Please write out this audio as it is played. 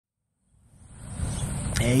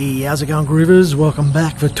Hey, how's it going, Groovers? Welcome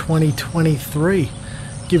back for 2023.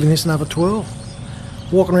 Giving this another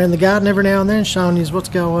 12. Walking around the garden every now and then, showing you what's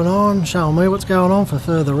going on, showing me what's going on for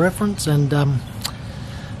further reference, and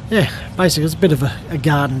yeah, basically it's a bit of a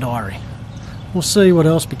garden diary. We'll see what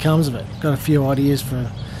else becomes of it. Got a few ideas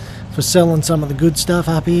for selling some of the good stuff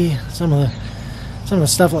up here, some of the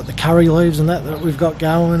stuff like the curry leaves and that we've got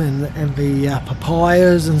going, and the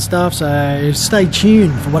papayas and stuff. So stay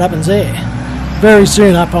tuned for what happens there. Very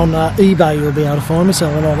soon up on eBay you'll be able to find me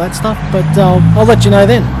selling all that stuff, but I'll let you know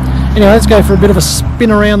then. Anyway, let's go for a bit of a spin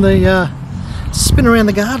around the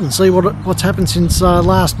garden, see what's happened since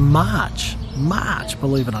last March,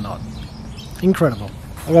 believe it or not. Incredible.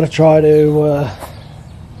 I've got to try to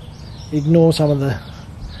ignore some of the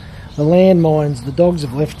landmines the dogs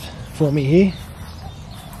have left for me here,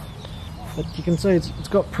 but you can see it's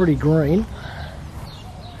got pretty green.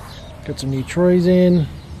 Got some new trees in.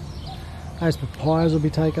 Those papayas will be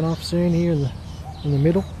taken off soon here in the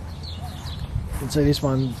middle. You can see this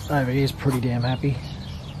one over here is pretty damn happy.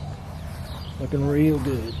 Looking real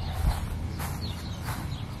good.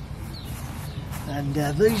 And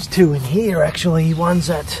these two in here are actually ones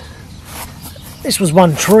that... This was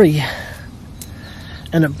one tree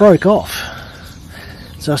and it broke off.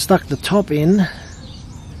 So I stuck the top in.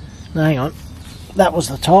 No, hang on. That was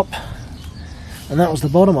the top and that was the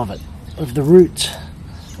bottom of it, of the roots.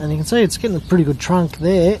 And you can see it's getting a pretty good trunk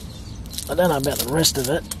there. I don't know about the rest of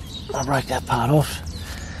it. I'll break that part off.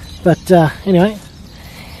 But anyway,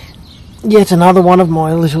 yet another one of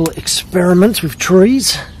my little experiments with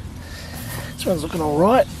trees. This one's looking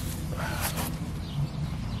alright.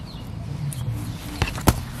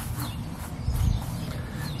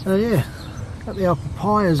 So yeah, got the old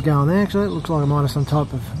papayas going there. Actually, it looks like I might have some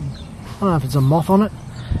type of, I don't know if it's a moth on it.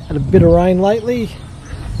 Had a bit of rain lately.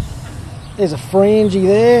 There's a frangie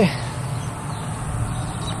there.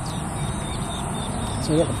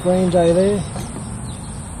 So we've got the frangie there.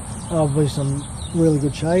 There'll be some really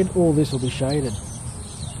good shade. All this will be shaded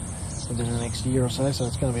within the next year or so, so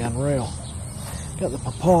it's going to be unreal. Got the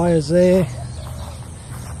papayas there.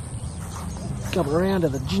 Come around to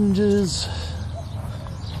the gingers.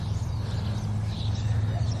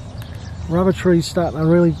 Rubber trees starting to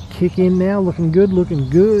really kick in now. Looking good, looking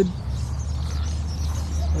good.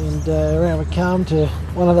 And around we come to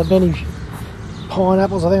one of the many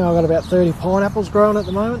pineapples. I think I've got about 30 pineapples growing at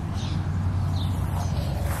the moment.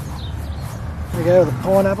 There we go with the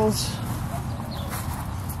pineapples.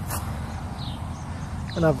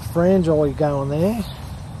 Another frangiola going there.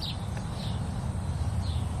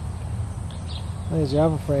 There's the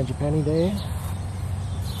other frangipani there.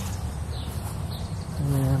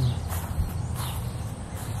 And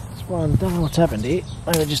this one, don't know what's happened here.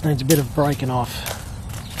 Maybe it just needs a bit of breaking off.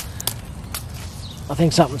 I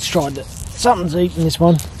think something's eaten this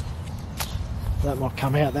one. That might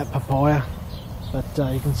come out, that papaya. But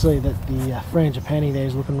you can see that the frangipani there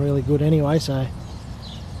is looking really good anyway, so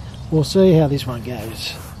we'll see how this one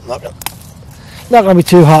goes. Not going to be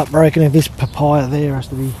too heartbroken if this papaya there has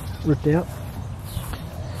to be ripped out.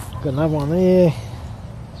 Got another one there.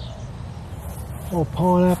 More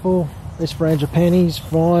pineapple. This frangipani's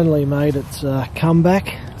finally made its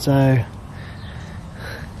comeback, so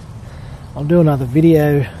I'll do another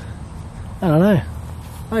video, I don't know,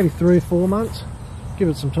 maybe 3 or 4 months. Give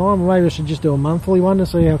it some time. Maybe I should just do a monthly one to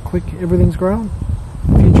see how quick everything's growing.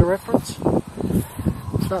 Future reference.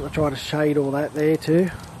 I'm starting to try to shade all that there too.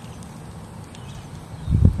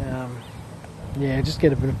 Yeah, just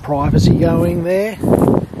get a bit of privacy going there.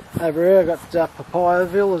 Over here I've got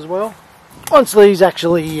Papayaville as well. Once these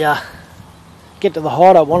actually get to the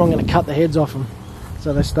height I want, I'm going to cut the heads off them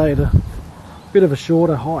so they stay at a bit of a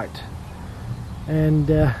shorter height. And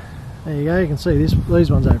there you go, you can see these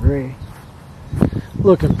ones over here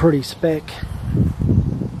looking pretty spec.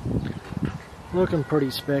 Looking pretty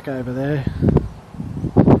spec over there.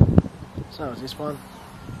 So is this one.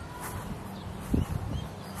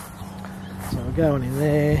 So we're going in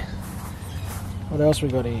there. What else we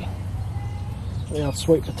got here? The old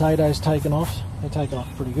sweet potatoes taken off. They're taken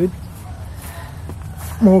off pretty good.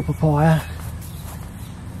 More papaya.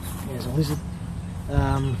 There's a lizard.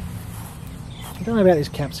 I don't know about this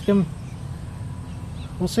capsicum.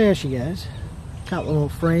 We'll see how she goes. A couple of little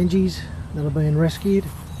frangies that are being rescued.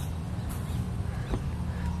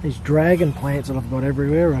 These dragon plants that I've got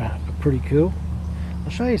everywhere are pretty cool. I'll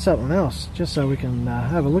show you something else just so we can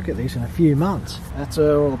have a look at these in a few months. That's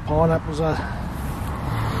where all the pineapples are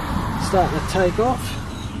starting to take off.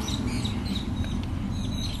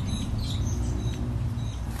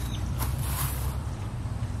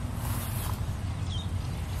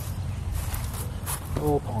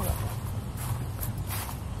 All pineapple.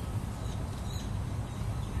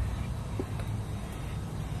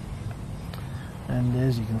 And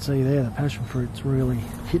as you can see there, the passion fruit's really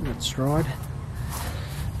hitting its stride.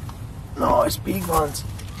 Nice big ones.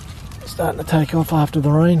 Starting to take off after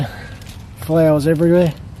the rain. Flowers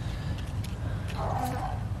everywhere.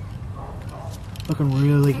 Looking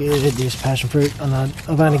really good, this passion fruit. And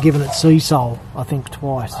I've only given it sea salt, I think,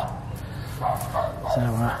 twice. So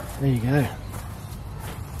there you go.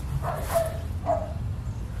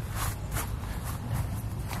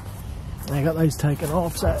 They got these taken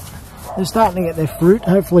off, so they're starting to get their fruit.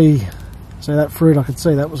 Hopefully, so that fruit I could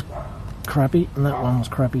see that was crappy, and that one was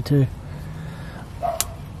crappy too.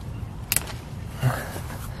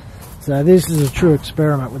 So this is a true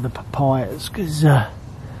experiment with the papayas, because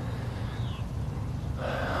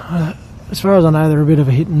as far as I know, they're a bit of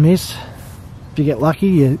a hit and miss. If you get lucky,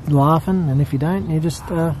 you're laughing, and if you don't, you just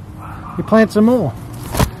you plant some more.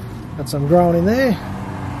 Got some growing in there.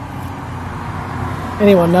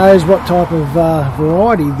 Anyone knows what type of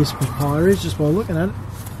variety this papaya is just by looking at it,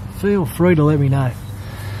 feel free to let me know.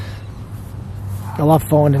 I love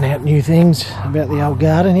finding out new things about the old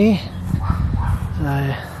garden here.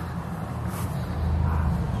 So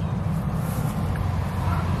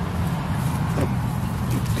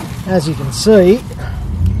as you can see,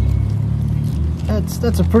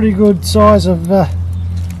 that's a pretty good size of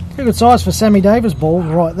pretty good size for Sammy Davis balls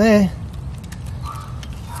right there.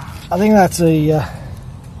 I think that's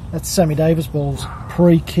Sammy Davis balls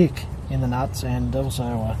pre-kick in the nuts, and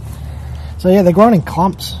also so yeah, they're grown in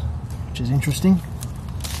clumps, which is interesting.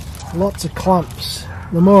 Lots of clumps.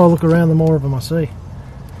 The more I look around, the more of them I see.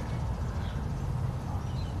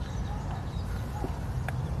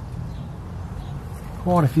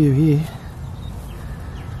 Quite a few here.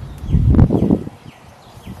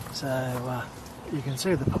 So you can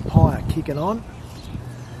see the papaya kicking on,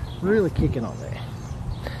 really kicking on there.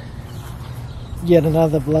 Yet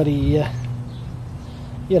another bloody,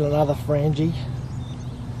 yet another frangie,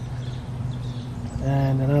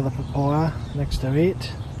 and another papaya next to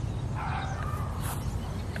it.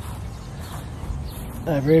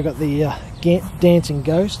 Over here got the dancing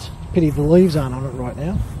ghost. Pity the leaves aren't on it right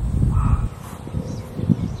now.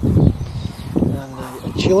 And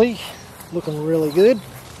a chili, looking really good.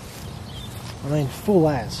 I mean, full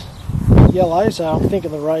as. Yellow, so I'm thinking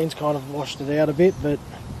the rain's kind of washed it out a bit, but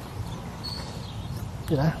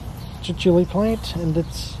you know, it's a chili plant, and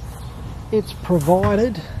it's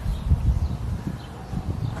provided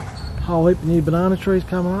a whole heap of new banana trees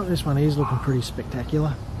coming up. This one here's looking pretty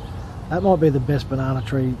spectacular. That might be the best banana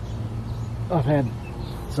tree I've had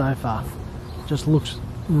so far. Just looks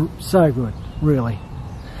so good, really.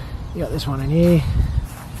 You got this one in here.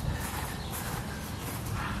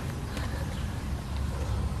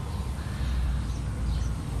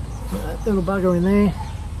 That little bugger in there.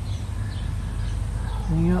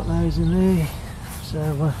 And you got those in there. So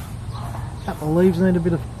a couple of leaves need a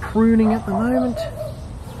bit of pruning at the moment.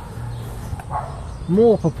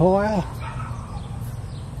 More papaya.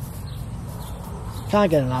 Can't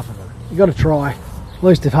get enough of them. You've got to try. At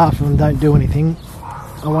least if half of them don't do anything,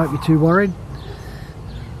 I won't be too worried.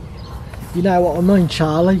 You know what I mean,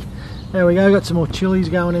 Charlie. There we go, got some more chilies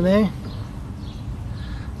going in there.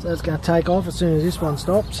 So that's going to take off as soon as this one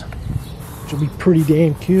stops, which will be pretty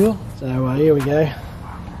damn cool. So here we go.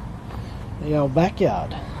 The old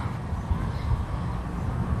backyard.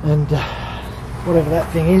 And whatever that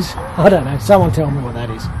thing is, I don't know. Someone tell me what that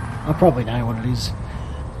is. I probably know what it is.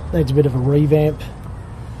 Needs a bit of a revamp.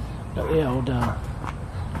 But the old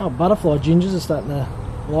butterfly gingers are starting to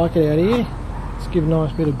like it out here. It's giving a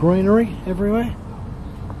nice bit of greenery everywhere.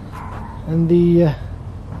 And the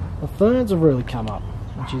ferns have really come up,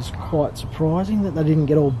 which is quite surprising that they didn't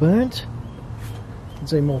get all burnt. You can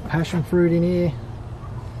see more passion fruit in here.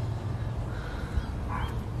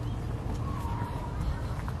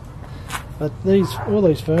 But all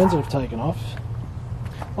these ferns that have taken off,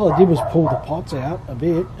 all I did was pull the pots out a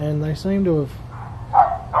bit, and they seem to have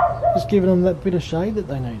just given them that bit of shade that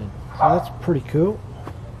they needed. So that's pretty cool.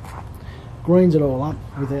 Greens it all up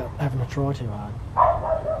without having to try too hard.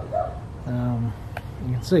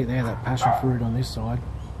 You can see there that passion fruit on this side.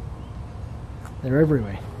 They're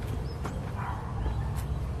everywhere.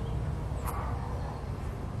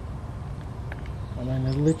 I mean,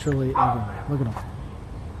 they're literally everywhere. Look at them.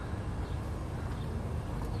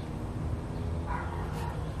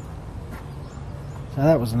 So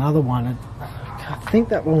that was another one. I think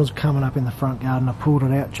that one was coming up in the front garden. I pulled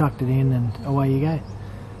it out, chucked it in, and away you go.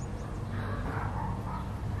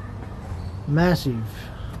 Massive.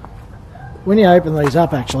 When you open these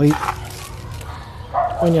up, actually,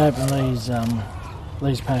 when you open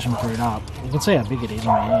these passion fruit up, you can see how big it is in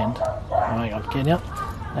my hand. Oh, hang on, can you?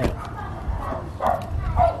 Hang on.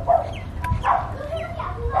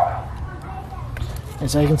 And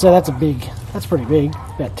so you can see that's pretty big,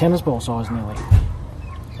 about tennis ball size nearly.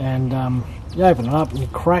 And you open it up and you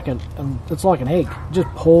crack it, and it's like an egg. It just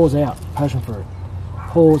pours out, passion fruit.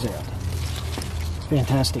 Pours out. It's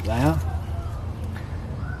fantastic, they are.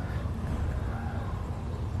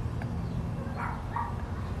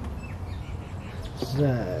 So,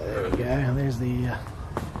 there we go, and there's the...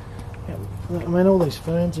 I mean, all these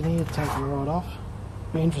ferns in here take you right off.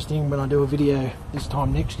 Be interesting when I do a video this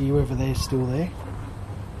time next year, whether they're still there.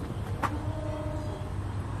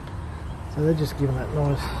 So they're just giving that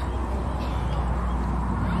nice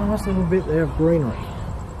little bit there of greenery.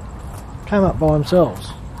 Came up by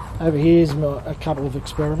themselves. Over here's a couple of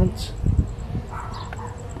experiments.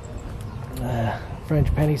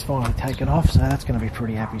 French penny's finally taken off, so that's going to be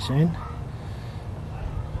pretty happy soon.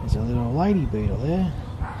 There's a little lady beetle there.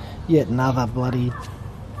 Yet another bloody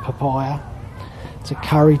papaya. It's a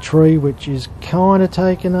curry tree which is kind of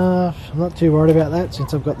taken off. I'm not too worried about that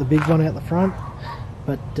since I've got the big one out the front.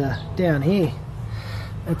 But down here,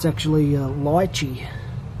 it's actually lychee.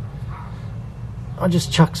 I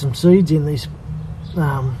just chucked some seeds in this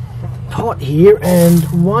pot here,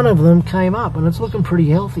 and one of them came up, and it's looking pretty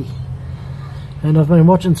healthy. And I've been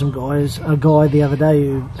watching a guy the other day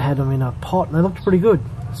who had them in a pot, and they looked pretty good.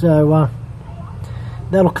 So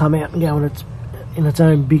that'll come out and go in its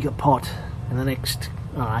own bigger pot in the next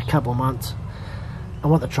couple of months. I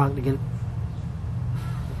want the trunk to get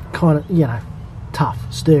kind of, you know, tough,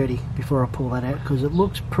 sturdy before I pull that out, because it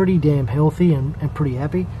looks pretty damn healthy and pretty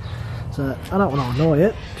happy. So I don't want to annoy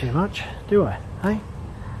it too much, do I? Hey,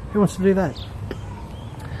 who wants to do that?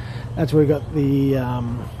 That's where we got the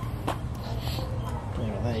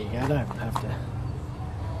there you go, don't have to.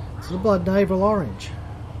 It's the blood navel orange.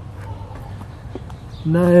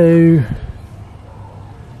 No,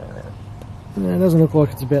 it doesn't look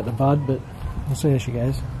like it's about to bud, but we'll see how she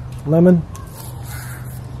goes. Lemon.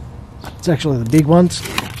 It's actually the big ones.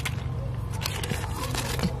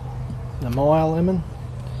 The Maya lemon.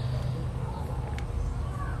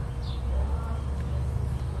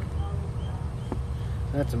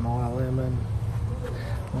 That's a Maya lemon.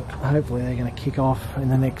 Hopefully they're going to kick off in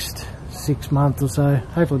the next 6 months or so.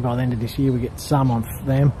 Hopefully by the end of this year we get some of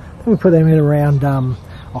them. I think we put them in around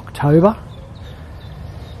October.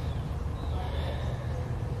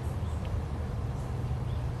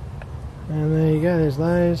 And there you go, there's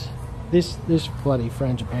those. This bloody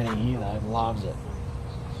frangipani here though loves it.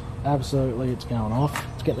 Absolutely, it's going off.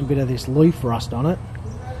 It's getting a bit of this leaf rust on it.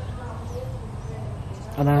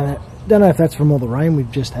 I don't know if that's from all the rain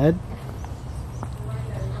we've just had.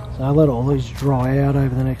 So I'll let all these dry out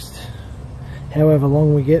over the next however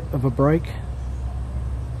long we get of a break.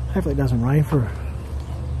 Hopefully it doesn't rain for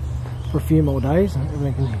a few more days and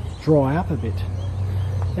everything can dry up a bit.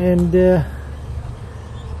 And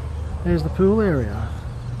there's the pool area.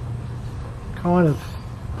 Kind of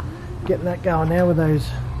getting that going now with those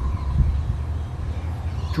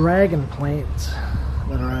dragon plants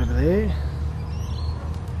that are over there.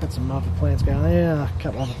 Got some other plants going there, a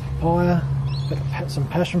couple of papaya, got some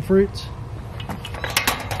passion fruits.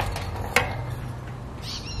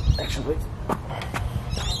 Actually,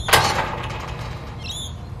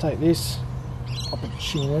 take this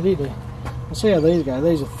opportunity to, we'll see how these go.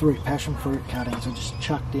 These are 3 passion fruit cuttings I just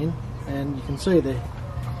chucked in, and you can see they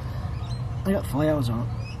got flowers on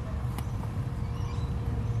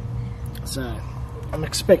it. So I'm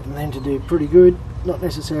expecting them to do pretty good, not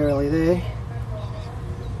necessarily there.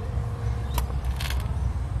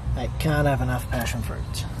 They can't have enough passion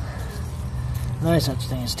fruits. No such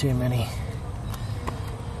thing as too many.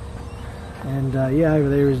 And yeah, over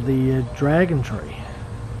there is the dragon tree.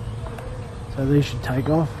 So these should take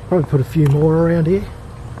off. Probably put a few more around here.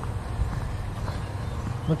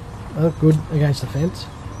 Look good against the fence.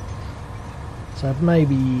 So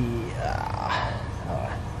maybe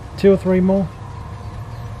 2 or 3 more.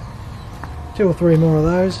 2 or 3 more of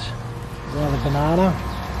those. There's another banana.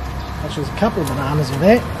 Actually, there's a couple of bananas in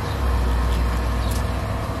there.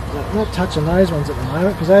 I'm not touching those ones at the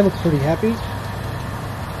moment because they look pretty happy.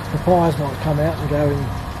 Papayas might come out and go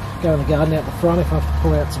in the garden out the front if I have to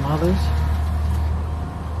pull out some others.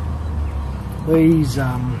 These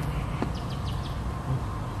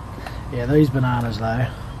yeah, these bananas though,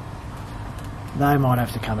 they might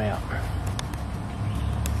have to come out.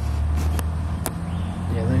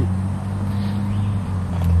 Yeah,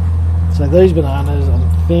 so these bananas,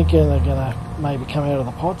 I'm thinking they're gonna maybe come out of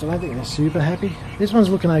the pots. I don't think they're super happy. This one's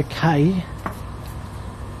looking okay.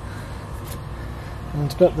 And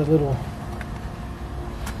it's got the little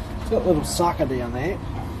sucker down there,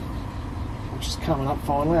 which is coming up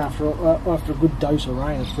finally after a good dose of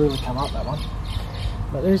rain. It's really come up, that one.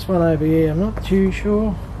 But this one over here, I'm not too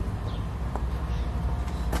sure.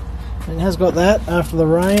 It has got that after the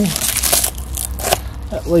rain.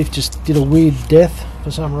 That leaf just did a weird death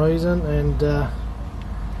for some reason, and yeah,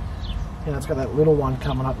 it's got that little one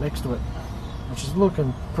coming up next to it, which is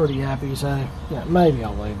looking pretty happy. So yeah, maybe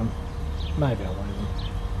I'll leave them. Maybe I'll leave them.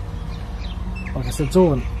 Like I said, it's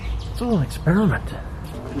all an experiment.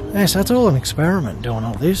 Yeah, so it's all an experiment doing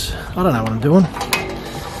all this. I don't know what I'm doing.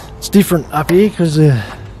 It's different up here because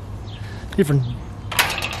different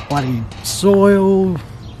bloody soil.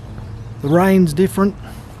 The rain's different.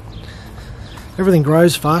 Everything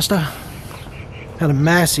grows faster. Had a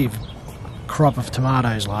massive crop of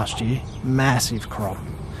tomatoes last year. Massive crop.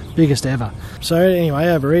 Biggest ever. So anyway,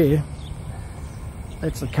 over here,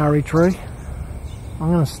 that's the curry tree.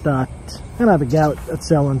 I'm going to have a go at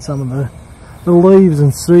selling some of the leaves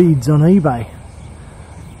and seeds on eBay.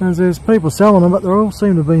 And there's people selling them, but they all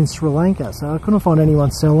seem to be in Sri Lanka, so I couldn't find anyone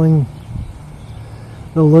selling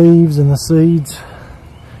the leaves and the seeds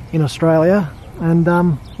in Australia. And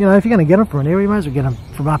you know, if you're going to get them from here, you might as well get them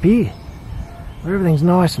from up here, where everything's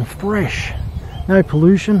nice and fresh, no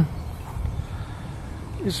pollution.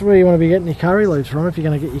 This is where you want to be getting your curry leaves from if you're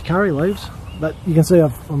going to get your curry leaves. But you can see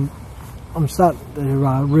I'm starting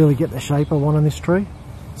to really get the shape I want on this tree.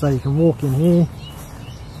 So you can walk in here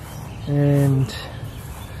and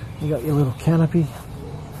you got your little canopy.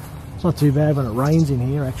 It's not too bad when it rains in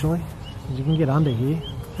here actually, because you can get under here.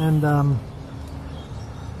 And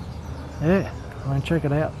yeah, I mean, check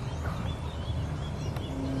it out.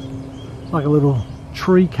 Like a little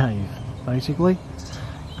tree cave basically.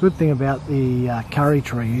 Good thing about the curry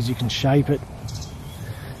tree is you can shape it.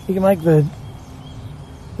 You can make the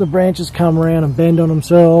branches come around and bend on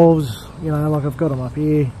themselves, you know, like I've got them up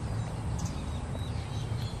here,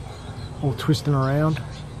 all twisting around.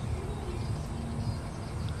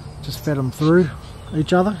 Just fed them through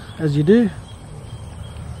each other as you do.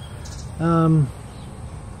 Yeah,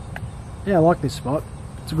 I like this spot.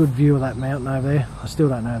 It's a good view of that mountain over there. I still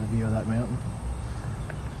don't know the view of that mountain.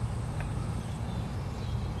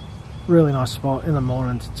 Really nice spot in the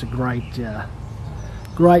mornings. It's a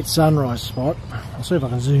great sunrise spot. I'll see if I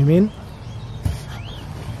can zoom in.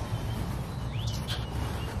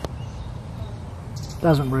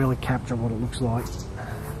 Doesn't really capture what it looks like,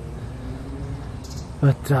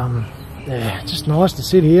 but yeah, just nice to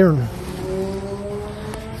sit here and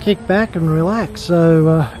kick back and relax.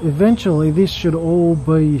 So eventually this should all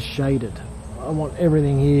be shaded. I want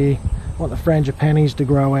everything here. I want the frangipanis to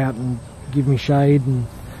grow out and give me shade, and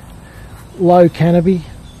low canopy,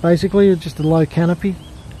 basically just a low canopy.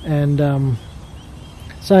 And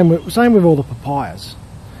same with all the papayas.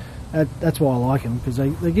 That's why I like them, because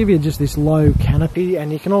they give you just this low canopy,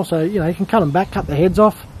 and you can also, you know, you can cut them back, cut the heads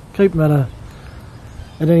off, keep them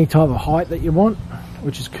at any type of height that you want,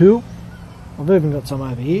 which is cool. I've even got some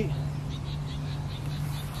over here.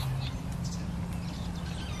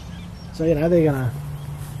 So, you know,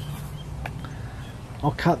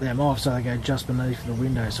 I'll cut them off so they go just beneath the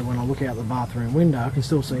window, so when I look out the bathroom window I can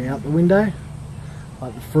still see out the window,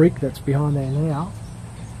 like the freak that's behind there now.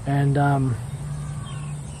 And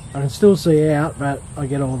I can still see out, but I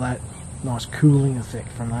get all that nice cooling effect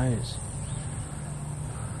from those.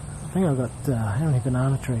 I think I've got how many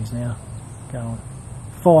banana trees now going?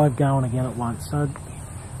 5 going again at once. So it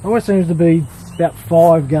always seems to be about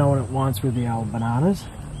 5 going at once with the old bananas.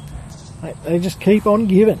 They just keep on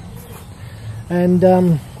giving. And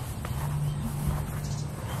then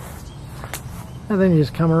you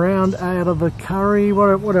just come around out of the curry.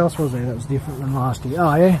 What else was there that was different than last year?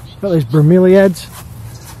 Oh yeah, got these bromeliads.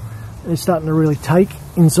 They're starting to really take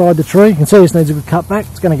inside the tree. You can see this needs a good cut back.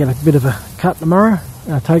 It's going to get a bit of a cut tomorrow.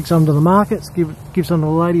 Take some to the markets, give some to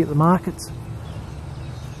the lady at the markets.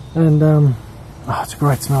 And oh, it's a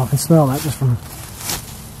great smell. I can smell that just from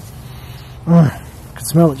I can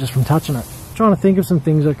smell it just from touching it. I'm trying to think of some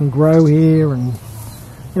things I can grow here, and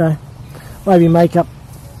you know, maybe make up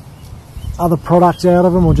other products out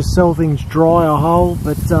of them, or just sell things dry or whole.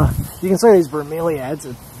 But you can see these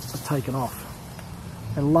bromeliads are taken off.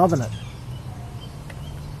 They're loving it.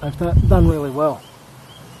 They've done really well,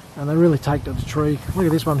 and they really take to the tree. Look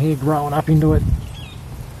at this one here growing up into it.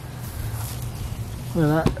 Look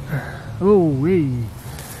at that. Oh wee.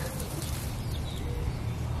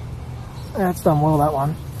 That's done well, that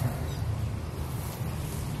one.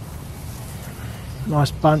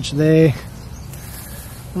 Nice bunch there.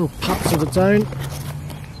 Little pups of its own.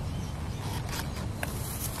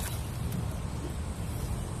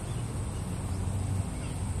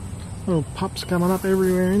 Little pups coming up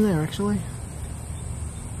everywhere in there actually.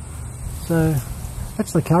 So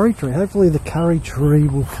that's the curry tree. Hopefully the curry tree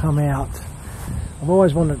will come out I've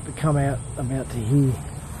always wanted it to come out about to here.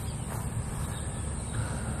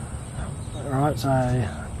 Alright, so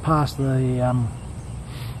past the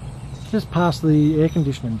just past the air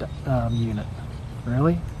conditioning unit,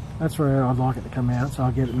 really. That's where I'd like it to come out, so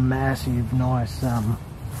I get a massive, nice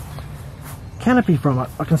canopy from it.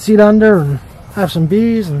 I can sit under and have some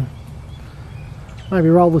beers and maybe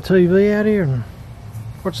roll the TV out here and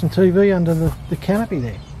watch some TV under the canopy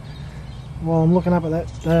there while I'm looking up at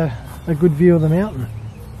that a good view of the mountain.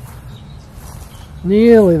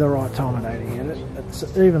 Nearly the right time of day to get it.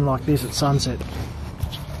 It's even like this at sunset.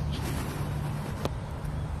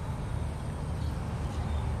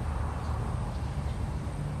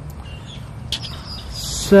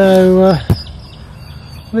 So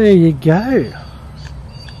there you go.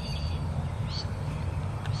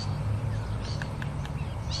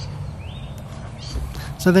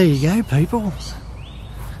 So there you go, people.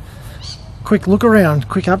 Quick look around,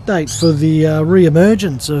 quick update for the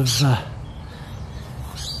re-emergence of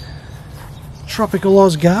Tropical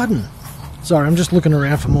Oz Garden. Sorry, I'm just looking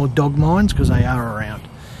around for more dog minds because they are around.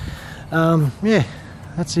 Yeah,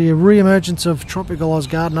 that's the re-emergence of Tropical Oz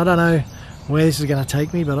Garden. I don't know where this is going to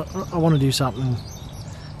take me, but I want to do something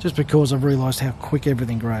just because I've realised how quick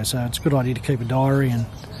everything grows. So it's a good idea to keep a diary, and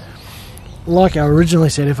like I originally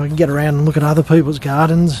said, if I can get around and look at other people's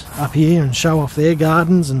gardens up here and show off their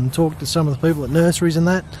gardens and talk to some of the people at nurseries and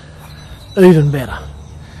that, even better.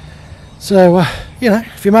 So, you know,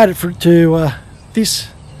 if you made it to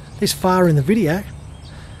this far in the video,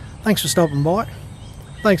 thanks for stopping by.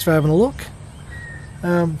 Thanks for having a look.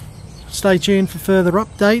 Stay tuned for further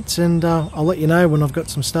updates, and I'll let you know when I've got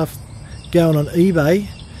some stuff going on eBay.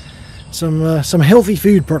 Some healthy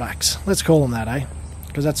food products. Let's call them that, eh?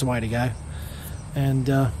 Because that's the way to go. And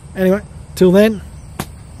anyway, till then,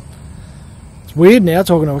 it's weird now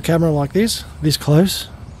talking to a camera like this close.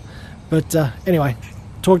 But anyway,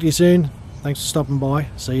 talk to you soon. Thanks for stopping by.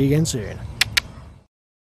 See you again soon.